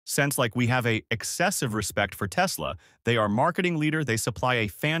Since we have a excessive respect for Tesla, they are marketing leader, they supply a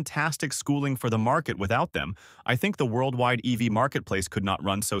fantastic schooling for the market without them. I think the worldwide EV marketplace could not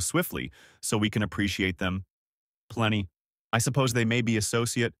run so swiftly, so we can appreciate them plenty. I suppose they may be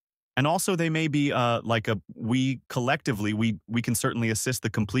associate, and also they may be we collectively, we can certainly assist the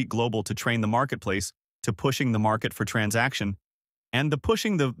complete global to train the marketplace to pushing the market for transaction, and the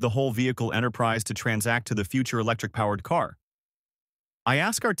pushing the whole vehicle enterprise to transact to the future electric-powered car. I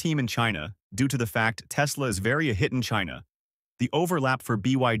ask our team in China, due to the fact Tesla is very a hit in China, the overlap for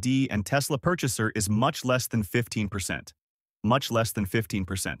BYD and Tesla purchaser is much less than 15%. Much less than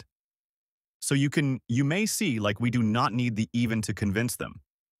 15%. So you may see we do not need the even to convince them,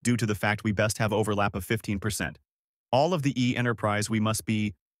 due to the fact we best have overlap of 15%. All of the E-enterprise we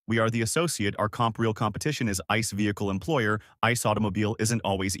are the associate, our real competition is ICE vehicle employer, ICE automobile isn't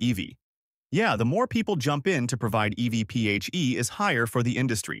always EV. Yeah, the more people jump in to provide EV PHE is higher for the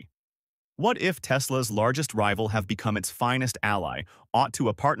industry. What if Tesla's largest rival have become its finest ally? Ought to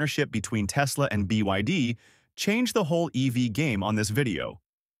a partnership between Tesla and BYD change the whole EV game on this video?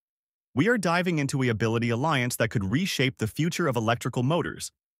 We are diving into a ability alliance that could reshape the future of electrical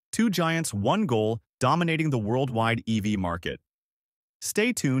motors. Two giants, one goal, dominating the worldwide EV market.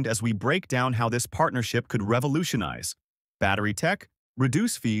 Stay tuned as we break down how this partnership could revolutionize battery tech,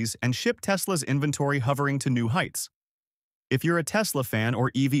 reduce fees, and ship Tesla's inventory hovering to new heights. If you're a Tesla fan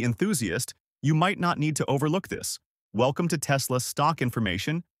or EV enthusiast, you might not need to overlook this. Welcome to Tesla's Stock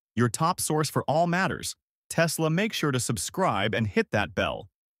Information, your top source for all matters. Tesla, make sure to subscribe and hit that bell.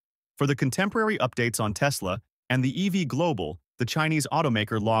 For the contemporary updates on Tesla and the EV Global, the Chinese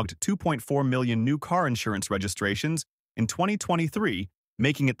automaker logged 2.4 million new car insurance registrations in 2023,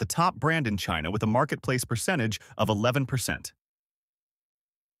 making it the top brand in China with a marketplace percentage of 11%.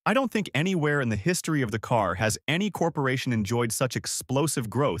 I don't think anywhere in the history of the car has any corporation enjoyed such explosive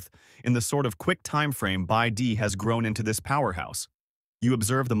growth in the sort of quick time frame BYD has grown into this powerhouse. You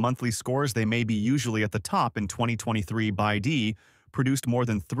observe the monthly scores, they may be usually at the top. In 2023, BYD produced more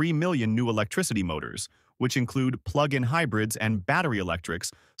than 3 million new electricity motors, which include plug-in hybrids and battery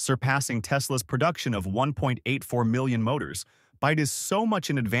electrics, surpassing Tesla's production of 1.84 million motors. BYD is so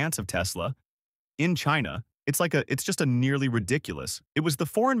much in advance of Tesla. In China, it's just a nearly ridiculous. It was the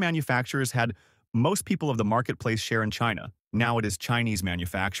foreign manufacturers had most people of the marketplace share in China. Now it is Chinese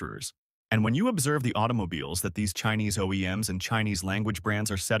manufacturers. And when you observe the automobiles that these Chinese OEMs and Chinese language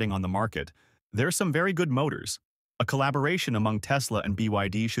brands are setting on the market, there's some very good motors. A collaboration among Tesla and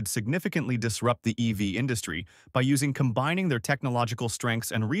BYD should significantly disrupt the EV industry by combining their technological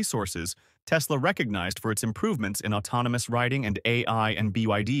strengths and resources. Tesla recognized for its improvements in autonomous riding and AI, and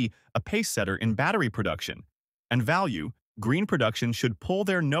BYD a pace-setter in battery production and value. Green production should pull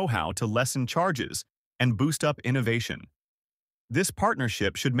their know-how to lessen charges and boost up innovation. This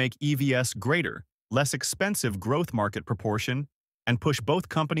partnership should make IVES greater, less expensive growth market proportion and push both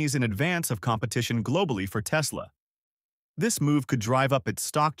companies in advance of competition globally for Tesla. This move could drive up its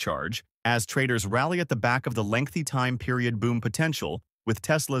stock charge as traders rally at the back of the lengthy time period boom potential with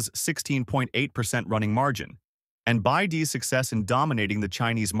Tesla's 16.8% running margin and BYD's success in dominating the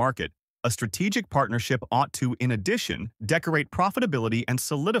Chinese market. A strategic partnership ought to, in addition, decorate profitability and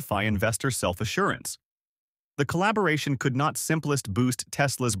solidify investor self-assurance. The collaboration could not simplest boost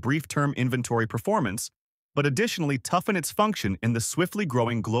Tesla's brief-term inventory performance, but additionally toughen its function in the swiftly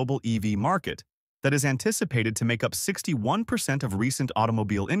growing global EV market that is anticipated to make up 61% of recent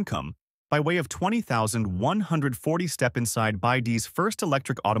automobile income by way of 20,140 step inside BYD's first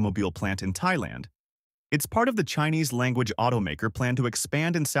electric automobile plant in Thailand. It's part of the Chinese language automaker plan to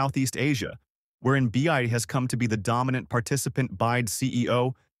expand in Southeast Asia, wherein BYD has come to be the dominant participant. BYD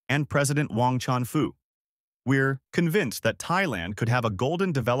CEO and President Wang Chanfu. We're convinced that Thailand could have a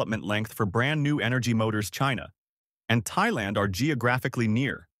golden development length for brand new energy motors. China and Thailand are geographically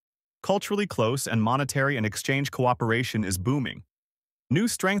near, culturally close, and monetary and exchange cooperation is booming. New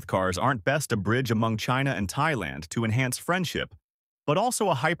strength cars aren't best a bridge among China and Thailand to enhance friendship, but also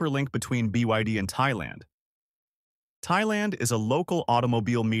a hyperlink between BYD and Thailand. Thailand is a local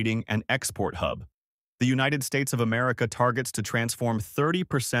automobile meeting and export hub. The United States of America targets to transform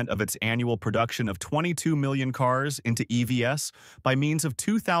 30% of its annual production of 22 million cars into EVs by means of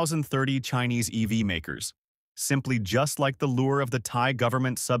 2030 Chinese EV makers. Simply just like the lure of the Thai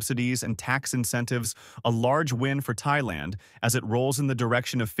government subsidies and tax incentives, a large win for Thailand as it rolls in the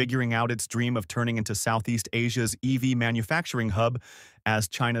direction of figuring out its dream of turning into Southeast Asia's EV manufacturing hub. As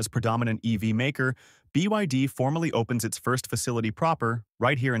China's predominant EV maker, BYD formally opens its first facility proper,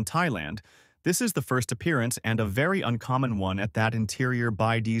 right here in Thailand. This is the first appearance, and a very uncommon one at that, interior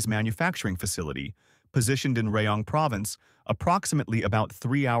BYD's manufacturing facility. positioned in Rayong Province, approximately about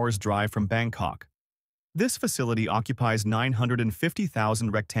 3 hours' drive from Bangkok. This facility occupies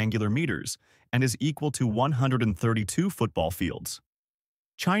 950,000 rectangular meters and is equal to 132 football fields.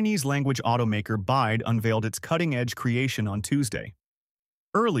 Chinese-language automaker BYD unveiled its cutting-edge creation on Tuesday.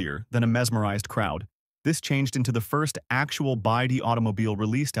 Earlier than a mesmerized crowd, this changed into the first actual BYD automobile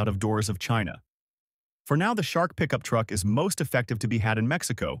released out of doors of China. For now, the Shark pickup truck is most effective to be had in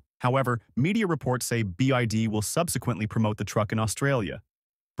Mexico. However, media reports say BYD will subsequently promote the truck in Australia,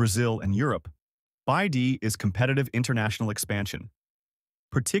 Brazil, and Europe. BYD is competitive international expansion,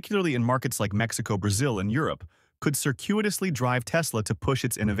 particularly in markets like Mexico, Brazil, and Europe, could circuitously drive Tesla to push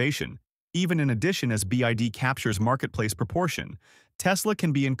its innovation. Even in addition, as BYD captures marketplace proportion, Tesla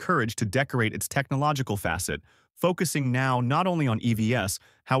can be encouraged to decorate its technological facet, focusing now not only on EVs,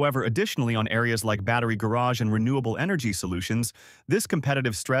 however, additionally on areas like battery garage and renewable energy solutions. This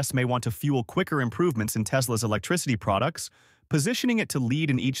competitive stress may want to fuel quicker improvements in Tesla's electricity products, positioning it to lead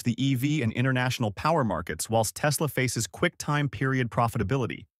in each the EV and international power markets whilst Tesla faces quick time period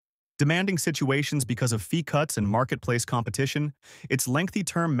profitability. Demanding situations because of fee cuts and marketplace competition, its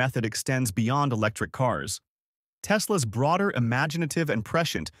lengthy-term method extends beyond electric cars. Tesla's broader imaginative and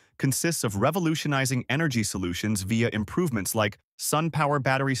prescient consists of revolutionizing energy solutions via improvements like sun-power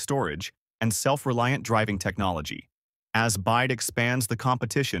battery storage and self-reliant driving technology. As BYD expands, the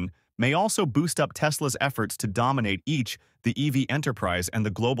competition may also boost up Tesla's efforts to dominate each the EV enterprise and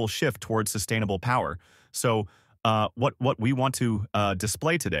the global shift towards sustainable power. So, what we want to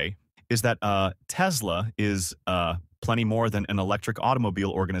display today is that Tesla is plenty more than an electric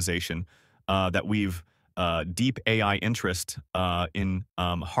automobile organization, that we've deep AI interest in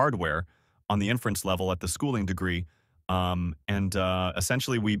hardware on the inference level at the schooling degree.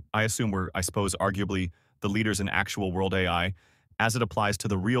 Essentially, I assume we're, I suppose, arguably the leaders in actual world AI as it applies to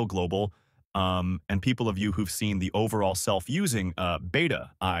the real global. And people of you who've seen the overall self-using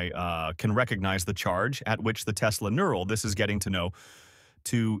beta, I can recognize the charge at which the Tesla neural, this is getting to know,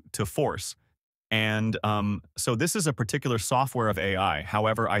 to force. And so this is a particular software of AI.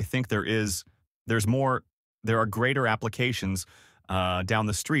 However, I think there are greater applications down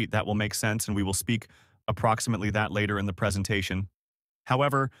the street that will make sense, and we will speak approximately that later in the presentation.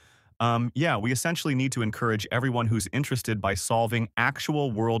 However, we essentially need to encourage everyone who's interested by solving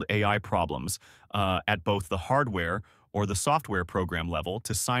actual world AI problems at both the hardware or the software program level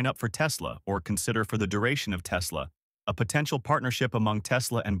to sign up for Tesla or consider for the duration of Tesla. A potential partnership among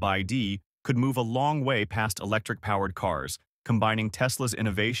Tesla and BYD could move a long way past electric-powered cars, combining Tesla's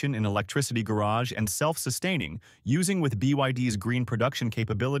innovation in electricity garage and self-sustaining, using with BYD's green production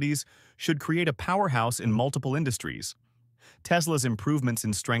capabilities, should create a powerhouse in multiple industries. Tesla's improvements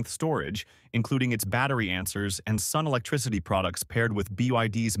in strength storage, including its battery answers and sun electricity products paired with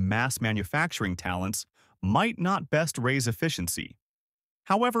BYD's mass manufacturing talents, might not best raise efficiency.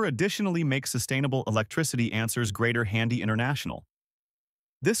 However, additionally make sustainable electricity answers greater handy international.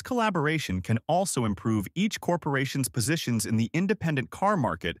 This collaboration can also improve each corporation's positions in the independent car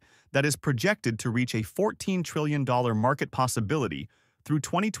market that is projected to reach a $14 trillion market possibility through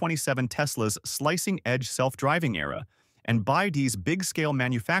 2027. Tesla's slicing-edge self-driving era and BYD's big-scale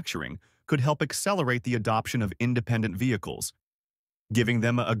manufacturing could help accelerate the adoption of independent vehicles, giving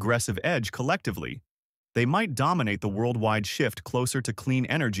them an aggressive edge collectively. They might dominate the worldwide shift closer to clean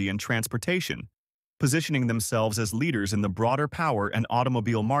energy and transportation, positioning themselves as leaders in the broader power and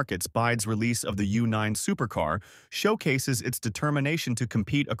automobile markets. BYD's release of the U9 supercar showcases its determination to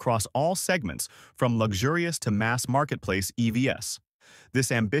compete across all segments, from luxurious to mass marketplace EVs. This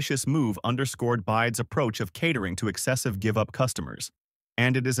ambitious move underscored BYD's approach of catering to excessive give-up customers,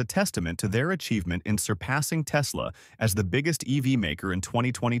 and it is a testament to their achievement in surpassing Tesla as the biggest EV maker in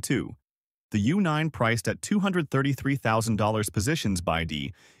 2022. The U9, priced at $233,000, positions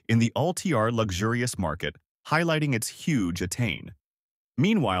BYD in the ultra luxurious market, highlighting its huge attain.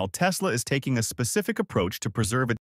 Meanwhile, Tesla is taking a specific approach to preserve its